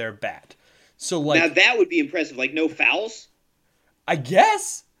via their bat. So like, Now that would be impressive. Like no fouls. I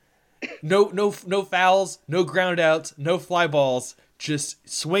guess no fouls, no ground outs, no fly balls, just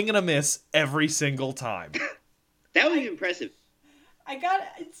swing and a miss every single time. That would be impressive.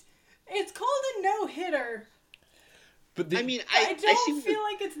 It's called a no-hitter. But I mean, I don't see feel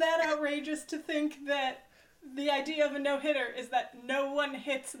like it's that outrageous to think that the idea of a no-hitter is that no one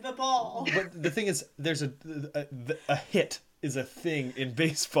hits the ball. But the thing is, there's a hit is a thing in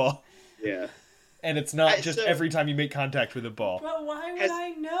baseball, Yeah. and it's not I- just so- every time you make contact with a ball. But why would Has- I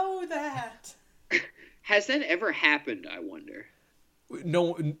know that? Has that ever happened? I wonder.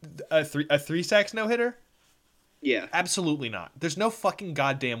 No, a three Stacks no hitter? Yeah. Absolutely not. There's no fucking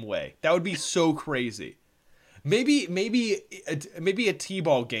goddamn way. That would be so crazy. Maybe a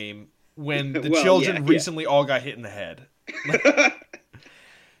T-ball game when the Well, children yeah. recently all got hit in the head.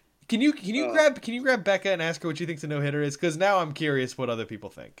 Can you grab Becca and ask her what she thinks a no-hitter is? Because now I'm curious what other people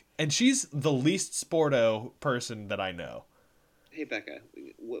think. And she's the least sporto person that I know. Hey Becca,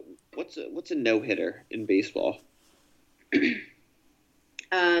 what's a no hitter in baseball?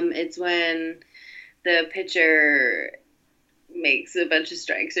 It's when the pitcher makes a bunch of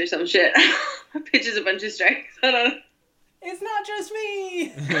strikes or some shit. Pitches a bunch of strikes. I don't know. It's not just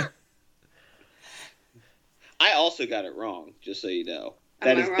me. I also got it wrong, just so you know.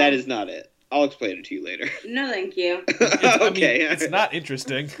 Am I wrong? That is not it. I'll explain it to you later. No, thank you. Okay, it's not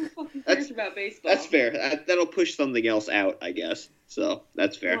interesting. First about baseball. That's fair. That'll push something else out, I guess. So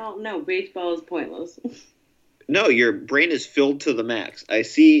that's fair. Well, no, baseball is pointless. No, your brain is filled to the max. I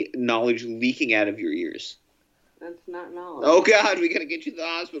see knowledge leaking out of your ears. That's not knowledge. Oh God, we gotta get you to the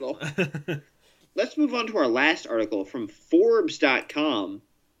hospital. Let's move on to our last article from Forbes.com.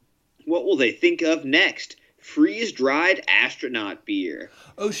 What will they think of next? Freeze-dried astronaut beer.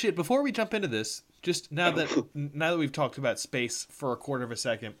 Oh shit! Before we jump into this, just now that we've talked about space for a quarter of a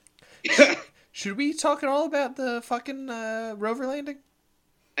second, should we talk at all about the fucking rover landing?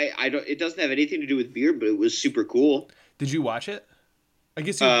 I don't. It doesn't have anything to do with beer, but it was super cool. Did you watch it? I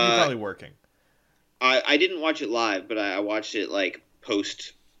guess you're probably working. I didn't watch it live, but I watched it like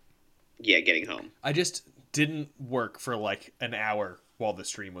post. Yeah, getting home. I just didn't work for like an hour while the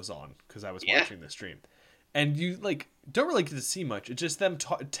stream was on because I was Yeah. watching the stream, and you like don't really get to see much. It's just them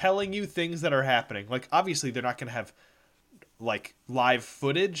telling you things that are happening. Like obviously they're not going to have like live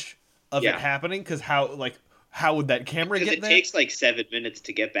footage of Yeah. it happening because how would that camera Because get it there? takes like 7 minutes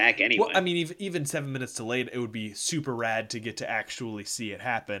to get back anyway. Well, I mean, even 7 minutes delayed, it would be super rad to get to actually see it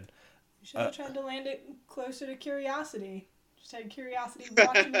happen. You should have tried to land it closer to Curiosity. Just had Curiosity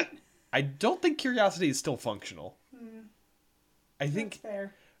watching it. I don't think Curiosity is still functional. I That's think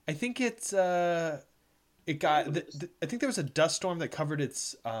fair. it's it got I think there was a dust storm that covered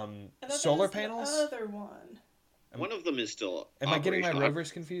its I thought that solar was the panels. other one. One of them is still. Am I getting my operational.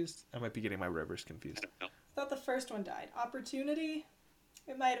 rovers confused? I might be getting my rovers confused. I thought the first one died. Opportunity?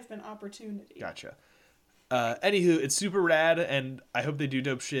 It might have been Opportunity. Gotcha. Anywho, it's super rad, and I hope they do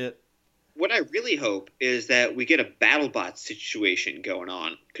dope shit. What I really hope is that we get a BattleBot situation going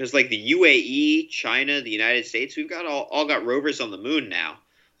on, because like the UAE, China, the United States, we've got all got rovers on the moon now.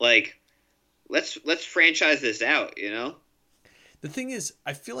 Like, let's franchise this out, you know? The thing is,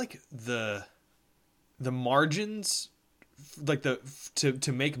 I feel like the margins, like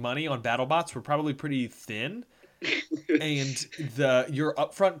to make money on BattleBots were probably pretty thin, and your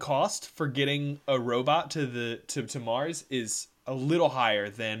upfront cost for getting a robot to Mars is a little higher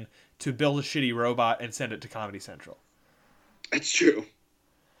than to build a shitty robot and send it to Comedy Central. That's true.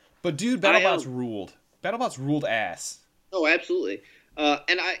 But dude, BattleBots ruled. BattleBots ruled ass. Oh, absolutely.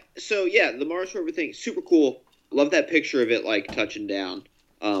 The Mars rover thing, super cool. Love that picture of it like touching down.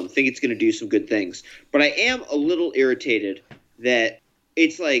 Think it's going to do some good things. But I am a little irritated that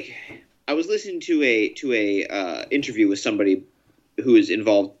it's like I was listening to a interview with somebody who is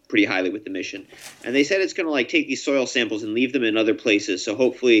involved pretty highly with the mission, and they said it's going to like take these soil samples and leave them in other places. So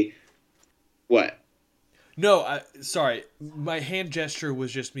hopefully, what? No, sorry. My hand gesture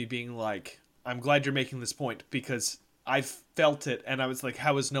was just me being like, I'm glad you're making this point because I felt it, and I was like,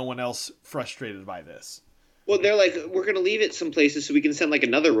 how is no one else frustrated by this? Well, they're like, we're going to leave it some places so we can send like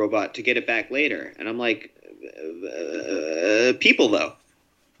another robot to get it back later. And I'm like, people though.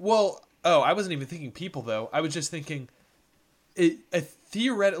 Well, I wasn't even thinking people though. I was just thinking, I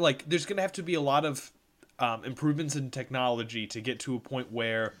like there's gonna have to be a lot of improvements in technology to get to a point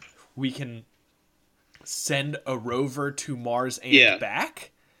where we can send a rover to Mars and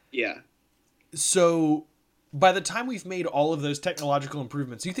back. Yeah. So by the time we've made all of those technological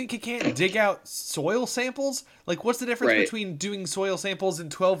improvements, you think it can't dig out soil samples? Like, what's the difference Right. between doing soil samples in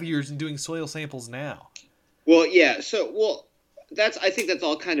 12 years and doing soil samples now? Well, yeah. So, well, I think that's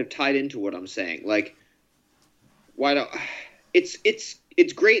all kind of tied into what I'm saying. Like, why don't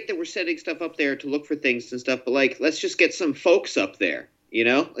it's great that we're setting stuff up there to look for things and stuff, but like, let's just get some folks up there. You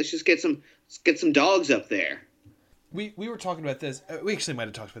know, let's get some dogs up there. We were talking about this. We actually might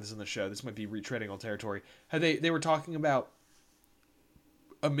have talked about this on the show. This might be retreading on territory. How they were talking about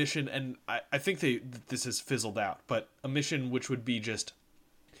a mission, and I think this has fizzled out, but a mission which would be just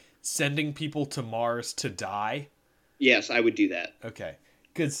sending people to Mars to die. Yes, I would do that. Okay,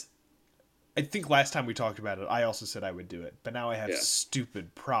 because I think last time we talked about it, I also said I would do it, but now I have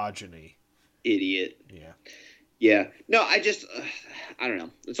stupid progeny. Idiot. Yeah. Yeah. No, I don't know.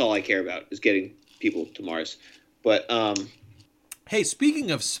 That's all I care about is getting people to Mars. But hey, speaking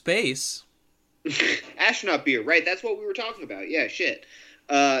of space, astronaut beer, right? That's what we were talking about. Yeah, shit.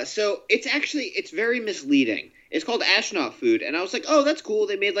 So it's very misleading. It's called astronaut food, and I was like, oh, that's cool.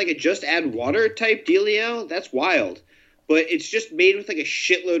 They made like a just add water type dealio. That's wild. But it's just made with like a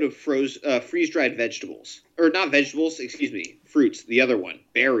shitload of freeze dried vegetables, or not vegetables, excuse me, fruits. The other one,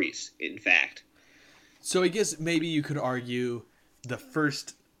 berries, in fact. So I guess maybe you could argue the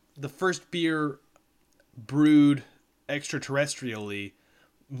first beer brewed extraterrestrially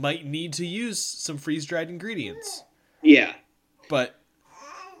might need to use some freeze-dried ingredients. Yeah. But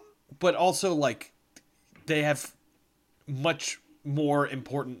also, like, they have much more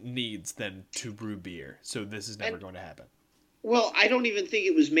important needs than to brew beer. So this is never going to happen. Well, I don't even think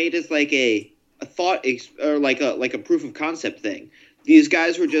it was made as like a thought or like a proof of concept thing. These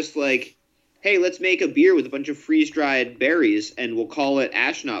guys were just like, hey, let's make a beer with a bunch of freeze-dried berries, and we'll call it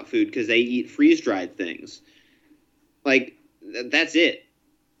astronaut food because they eat freeze-dried things. Like, that's it.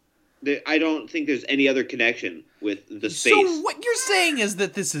 I don't think there's any other connection with the space. So what you're saying is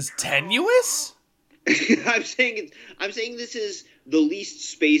that this is tenuous? I'm saying this is the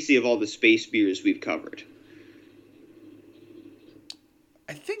least spacey of all the space beers we've covered.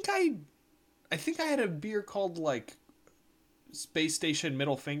 I think I had a beer called like Space Station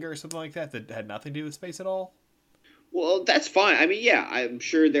Middle Finger or something like that had nothing to do with space at all. Well, that's fine. I mean, yeah, I'm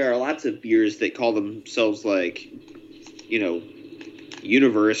sure there are lots of beers that call themselves like, you know,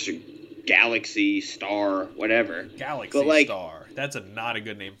 universe, galaxy, star, whatever. Galaxy but, like, Star. That's not a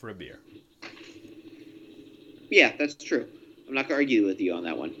good name for a beer. Yeah, that's true. I'm not going to argue with you on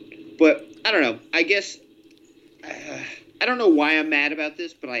that one. But, I don't know. I guess, I don't know why I'm mad about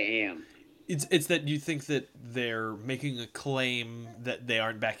this, but I am. It's that you think that they're making a claim that they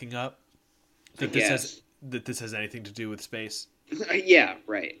aren't backing up? That this has anything to do with space? Yeah,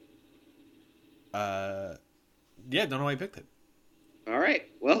 right. Yeah, don't know why I picked it. All right.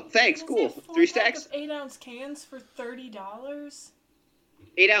 Well, thanks. Cool. 3 stacks? 8-ounce cans for $30.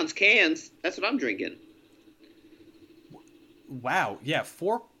 8-ounce cans? That's what I'm drinking. Wow. Yeah,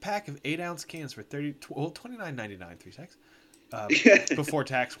 4-pack of 8-ounce cans for $29.99, 3 stacks. Before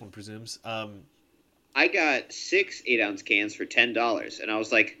tax, one presumes. I got 6 8-ounce cans for $10, and I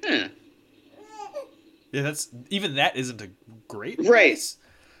was like, huh. Yeah, that isn't a great price. Right.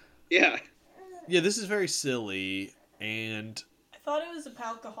 Yeah. Yeah, this is very silly, and I thought it was a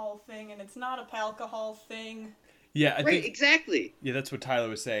palcohol thing, and it's not a palcohol thing. yeah, I Right, think exactly. yeah, that's what Tyler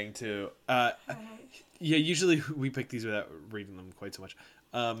was saying too. Yeah, usually we pick these without reading them quite so much.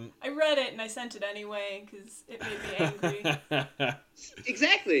 I read it and I sent it anyway because it made me angry.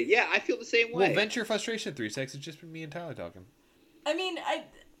 Exactly. Yeah, I feel the same way. Well, vent your frustration, 3 stacks. It's just been me and Tyler talking. I mean, I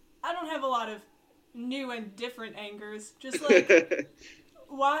don't have a lot of new and different angers. Just like,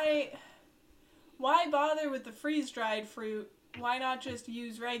 why bother with the freeze-dried fruit? Why not just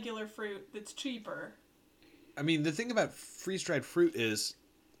use regular fruit that's cheaper? I mean, the thing about freeze-dried fruit is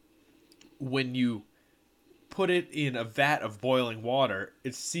when you put it in a vat of boiling water,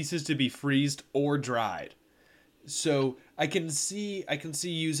 it ceases to be freezed or dried. So I can see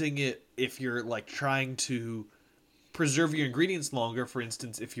using it if you're like trying to preserve your ingredients longer. For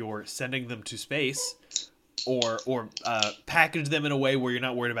instance, if you're sending them to space, or package them in a way where you're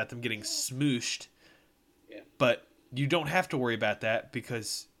not worried about them getting smooshed. Yeah. But you don't have to worry about that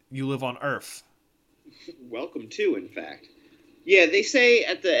because you live on Earth. Welcome to, in fact. Yeah, they say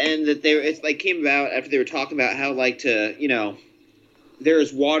at the end that it's like came about after they were talking about how like to, you know,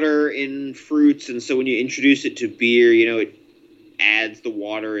 there's water in fruits, and so when you introduce it to beer, you know, it adds the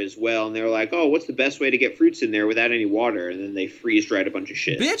water as well. And they're like, oh, what's the best way to get fruits in there without any water? And then they freeze-dried a bunch of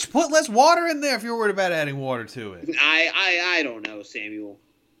shit. Bitch, put less water in there if you're worried about adding water to it. I don't know, Samuel.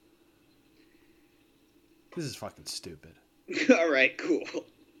 This is fucking stupid. All right, cool.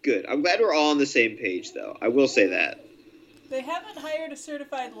 Good. I'm glad we're all on the same page, though. I will say that. They haven't hired a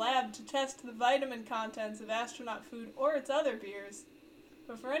certified lab to test the vitamin contents of astronaut food or its other beers.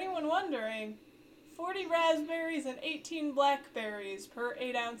 But for anyone wondering, 40 raspberries and 18 blackberries per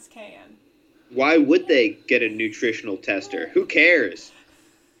 8-ounce can. Why would they get a nutritional tester? Who cares?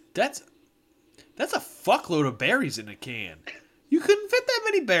 That's a fuckload of berries in a can. You couldn't fit that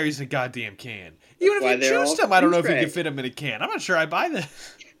many berries in a goddamn can. Even why if you they're choose all them, I don't know if you freeze-dried. can fit them in a can. I'm not sure I buy that.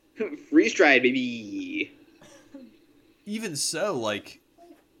 Freeze-dried, baby. Even so, like,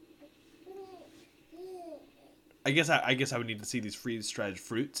 I guess I would need to see these freeze-dried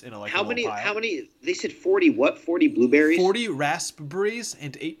fruits in a How a little many? pile. How many? They said 40 what? 40 blueberries? 40 raspberries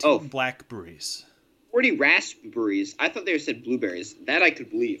and 18 Oh. blackberries. 40 raspberries. I thought they said blueberries. That I could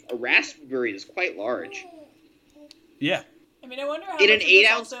believe. A raspberry is quite large. Yeah, I mean, I wonder how In much an of this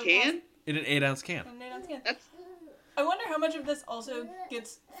 8-ounce also can? in an 8-ounce can. In an 8-ounce can. That's I wonder how much of this also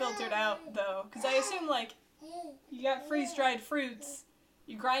gets filtered out, though. Because I assume, like, you got freeze-dried fruits,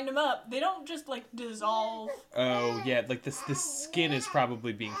 you grind them up, they don't just, like, dissolve. Oh yeah, like this skin is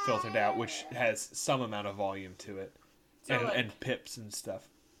probably being filtered out, which has some amount of volume to it, So, like, and pips and stuff.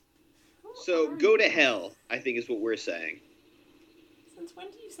 so go to hell, I think is what we're saying. Since when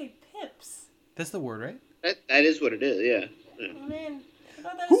do you say pips? That's the word, right? That is what it is, yeah. I mean, I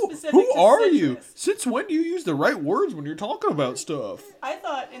thought that was Who specific to are you? citrus. Since when do you use the right words when you're talking about stuff? I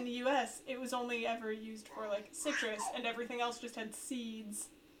thought in the U.S. it was only ever used for, like, citrus, and everything else just had seeds.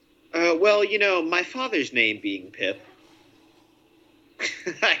 Well, you know, my father's name being Pip.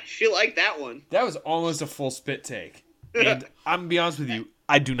 I feel like that one. That was almost a full spit take. And I'm gonna be honest with you,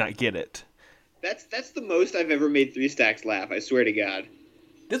 I do not get it. That's the most I've ever made Three Stacks laugh, I swear to God.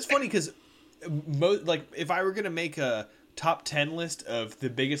 That's funny because, like, if I were gonna make a top 10 list of the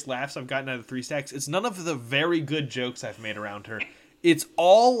biggest laughs I've gotten out of Three Stacks, it's none of the very good jokes I've made around her. It's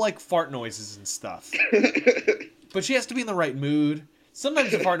all like fart noises and stuff. But she has to be in the right mood.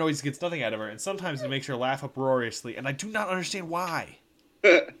 Sometimes the fart noise gets nothing out of her, and sometimes it makes her laugh uproariously, and I do not understand why.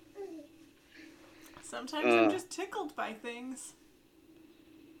 Sometimes I'm just tickled by things.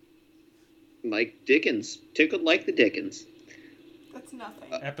 Like Dickens. Tickled like the Dickens. That's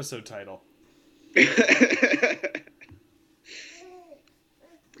nothing. Episode title.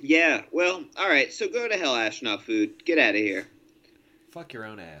 Yeah, well, alright, so go to hell, astronaut food. Get out of here. Fuck your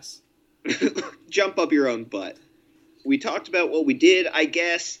own ass. Jump up your own butt. We talked about what we did, I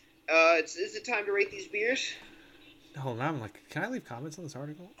guess. Is it time to rate these beers? Hold on, I'm like, can I leave comments on this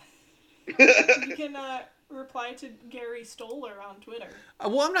article? You can reply to Gary Stoller on Twitter.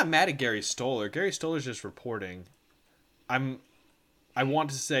 Well, I'm not mad at Gary Stoller. Gary Stoller's just reporting. I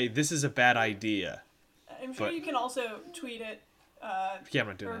want to say this is a bad idea. I'm sure But- you can also tweet it. Yeah, I'm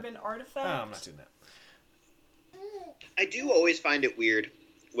not doing Urban that. Artifact. Oh, I'm not doing that. I do always find it weird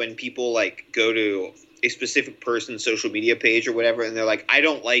when people, like, go to a specific person's social media page or whatever, and they're like, I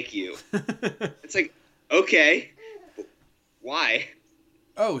don't like you. It's like, okay. Why?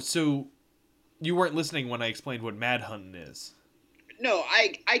 Oh, so you weren't listening when I explained what Mad Hunting is. No,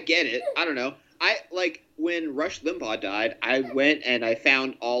 I get it. I don't know. Like, when Rush Limbaugh died, I went and I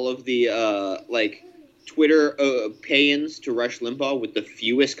found all of the, like, Twitter pay-ins to Rush Limbaugh with the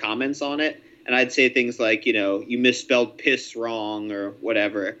fewest comments on it. And I'd say things like, you know, you misspelled piss wrong or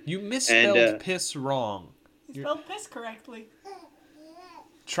whatever. You misspelled And, piss wrong. You spelled piss correctly.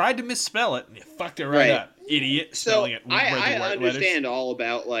 Tried to misspell it, and you fucked it right, Right. up. Idiot. So Spelling it with I the right understand all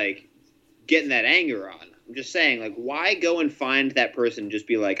about, like, getting that anger on. I'm just saying, like, why go and find that person and just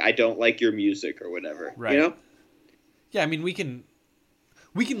be like, I don't like your music or whatever. Right. You know? Yeah, I mean, we can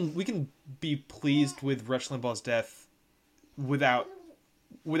be pleased with Rush Limbaugh's death without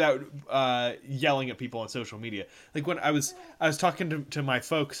yelling at people on social media. Like when I was talking to my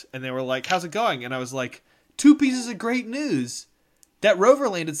folks and they were like, "How's it going?" And I was like, 2 pieces of great news. That rover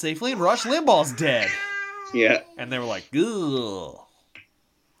landed safely and Rush Limbaugh's dead." Yeah. And they were like, "Ugh."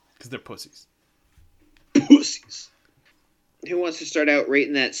 Cuz they're pussies. Pussies. Who wants to start out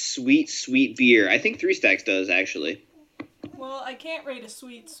rating that sweet, sweet beer? I think Three Stacks does, actually. Well, I can't rate a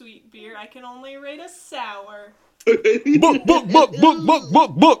sweet, sweet beer. I can only rate a sour. Book.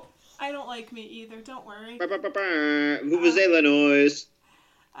 I don't like me either, don't worry. Vuvuzela noise.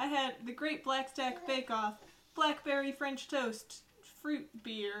 I had the Great Black Stack Bake Off, Blackberry French Toast, Fruit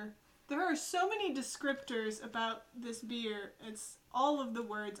Beer. There are so many descriptors about this beer. It's all of the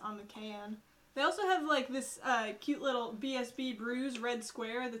words on the can. They also have like this cute little BSB Brews red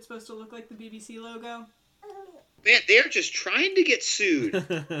square that's supposed to look like the BBC logo. Man, they're just trying to get sued.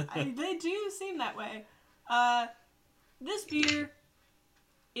 They do seem that way. This beer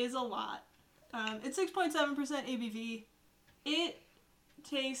is a lot. It's 6.7% ABV. It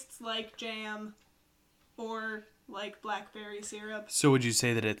tastes like jam or like blackberry syrup. So would you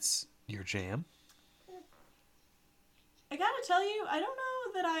say that it's your jam? I gotta tell you, I don't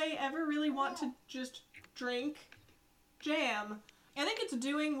know that I ever really want to just drink jam. I think it's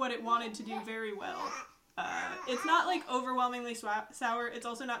doing what it wanted to do very well. It's not like overwhelmingly sour. It's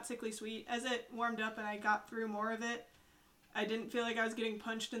also not sickly sweet. As it warmed up and I got through more of it, I didn't feel like I was getting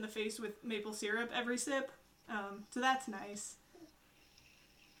punched in the face with maple syrup every sip. So that's nice.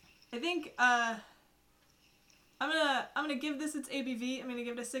 I think I'm gonna give this its ABV. I'm gonna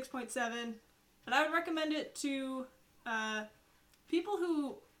give it a 6.7, and I would recommend it to people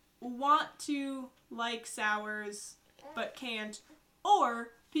who want to like sours but can't, or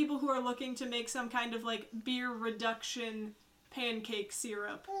people who are looking to make some kind of like beer reduction pancake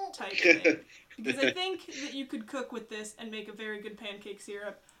syrup type thing. Because I think that you could cook with this and make a very good pancake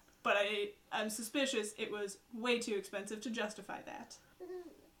syrup, but I'm suspicious it was way too expensive to justify that.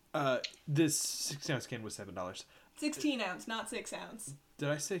 This 6-ounce can was $7. 16 ounce, not 6 ounce. Did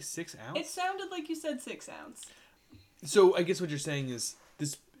I say 6 ounce? It sounded like you said 6 ounce. So I guess what you're saying is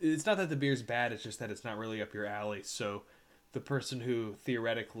this. It's not that the beer's bad. It's just that it's not really up your alley. So the person who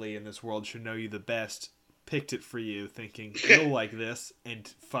theoretically in this world should know you the best picked it for you, thinking you'll like this, and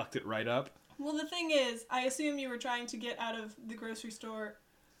fucked it right up. Well, the thing is, I assume you were trying to get out of the grocery store.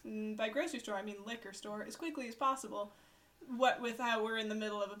 By grocery store, I mean liquor store, as quickly as possible. What with how we're in the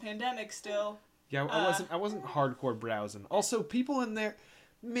middle of a pandemic still. Yeah, I wasn't hardcore browsing. Also, people in there,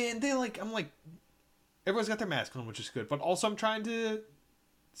 man, I'm like, everyone's got their mask on, which is good. But also, I'm trying to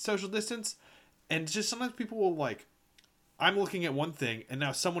social distance, and just sometimes people will like, I'm looking at one thing, and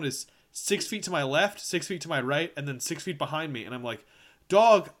now someone is 6 feet to my left, 6 feet to my right, and then 6 feet behind me, and I'm like,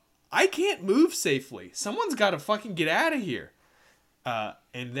 dog, I can't move safely. Someone's got to fucking get out of here.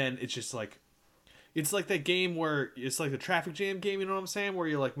 And then it's just like, it's like that game where it's like the traffic jam game, you know what I'm saying? Where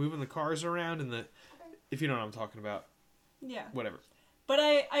you're like moving the cars around and if you know what I'm talking about. Yeah. Whatever. But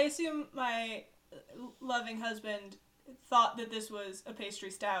I assume my loving husband thought that this was a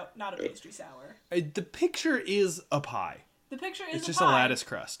pastry stout, not a pastry sour. The picture is a pie. The picture is It's a just pie, a lattice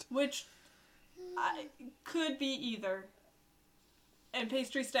crust. which could be either. And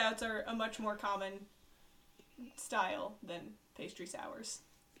pastry stouts are a much more common style than pastry sours.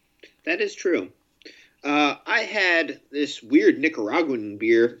 That is true. I had this weird Nicaraguan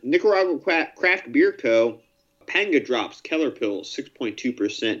beer, Nicaraguan Craft Beer Co. Panga Drops Keller Pills, 6.2%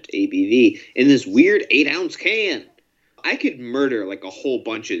 ABV, in this weird 8-ounce can. I could murder like a whole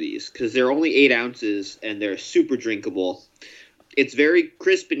bunch of these because they're only 8 ounces and they're super drinkable. It's very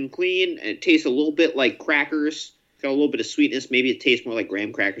crisp and clean, and it tastes a little bit like crackers. Got a little bit of sweetness. Maybe it tastes more like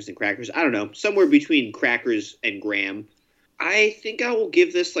graham crackers than crackers. I don't know. Somewhere between crackers and graham. I think I will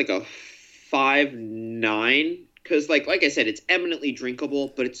give this like a 5.9 because like I said, it's eminently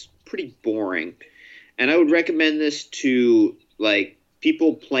drinkable, but it's pretty boring. And I would recommend this to like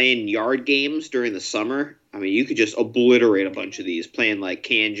people playing yard games during the summer. I mean, you could just obliterate a bunch of these playing like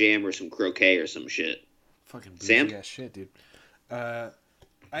can jam or some croquet or some shit. Fucking Sam? bougie ass shit, dude. I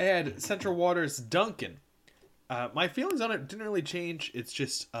had Central Waters Dunkin'. My feelings on it didn't really change. It's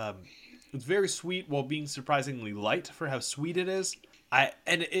just it's very sweet while being surprisingly light for how sweet it is.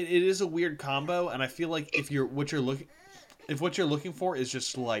 And it is a weird combo, and I feel like if what you're looking for is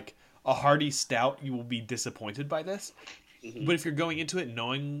just like a hearty stout, you will be disappointed by this. Mm-hmm. But if you're going into it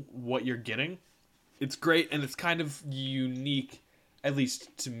knowing what you're getting, it's great, and it's kind of unique, at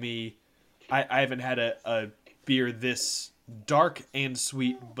least to me. I haven't had a beer this dark and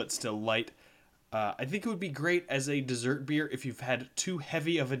sweet, but still light. I think it would be great as a dessert beer if you've had too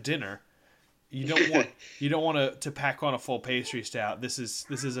heavy of a dinner. You don't want to pack on a full pastry stout. This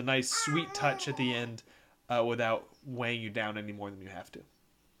is a nice sweet touch at the end, without weighing you down any more than you have to.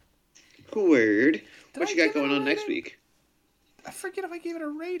 Word. What you got going on next week? I forget if I gave it a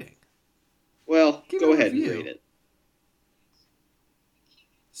rating. Well, Give go it a ahead and review. rate it.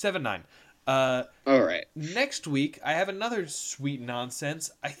 7.9. All right. Next week, I have another sweet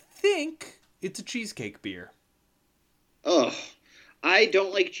nonsense. I think it's a cheesecake beer. Ugh. I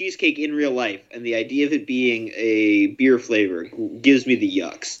don't like cheesecake in real life, and the idea of it being a beer flavor gives me the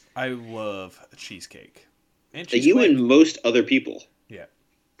yucks. I love a cheesecake. And You and most other people. Yeah.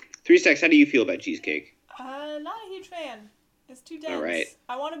 3 Stacks, how do you feel about cheesecake? Not a huge fan. It's too dense. All right.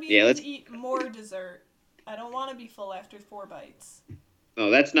 I want to be Yeah, able let's- to eat more dessert. I don't want to be full after 4 bites. No,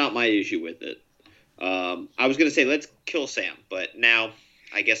 that's not my issue with it. I was gonna say let's kill Sam, but now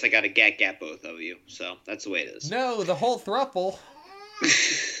I guess I gotta gat both of you. So that's the way it is. No, the whole thruple.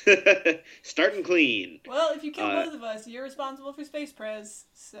 Starting clean. Well, if you kill both of us, you're responsible for space prez.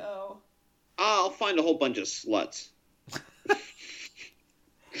 So. I'll find a whole bunch of sluts.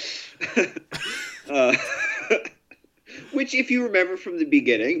 Which, if you remember from the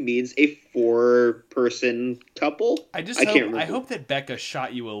beginning, means a 4-person couple. I can't remember. hope that Becca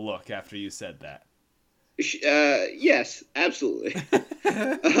shot you a look after you said that. Yes, absolutely.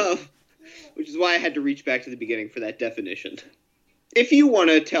 Which is why I had to reach back to the beginning for that definition. If you want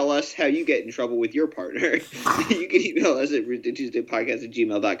to tell us how you get in trouble with your partner, you can email us at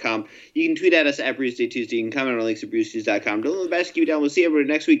BruceDayTuesdayPodcast@gmail.com. You can tweet at us at BruceDayTuesday. You can comment on our links at BruceTuesday.com. Don't let the best keep it down. We'll see everybody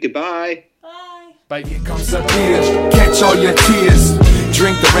next week. Goodbye. Bye. Bye. Here comes a beer, catch all your tears.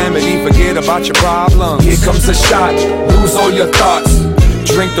 Drink the remedy, forget about your problems. Here comes a shot, lose all your thoughts.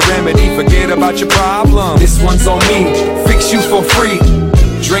 Drink the remedy, forget about your problems. This one's on me, fix you for free.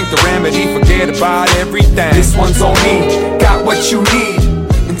 Drink the remedy, forget about everything. This one's on me, got what you need.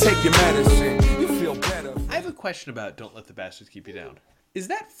 And take your medicine, you feel better. I have a question about Don't Let the Bastards Keep You Down. Is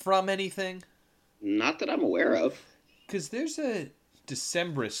that from anything? Not that I'm aware of. Because there's a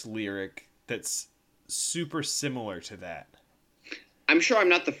Decemberist lyric that's super similar to that. I'm sure I'm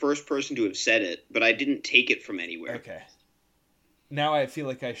not the first person to have said it, but I didn't take it from anywhere. Okay. Now I feel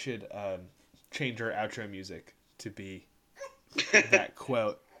like I should change our outro music to be that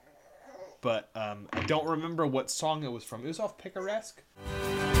quote. But I don't remember what song it was from. It was off Picaresque.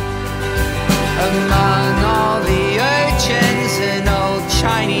 Among all the urchins and old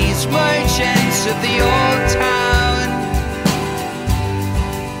Chinese merchants of the old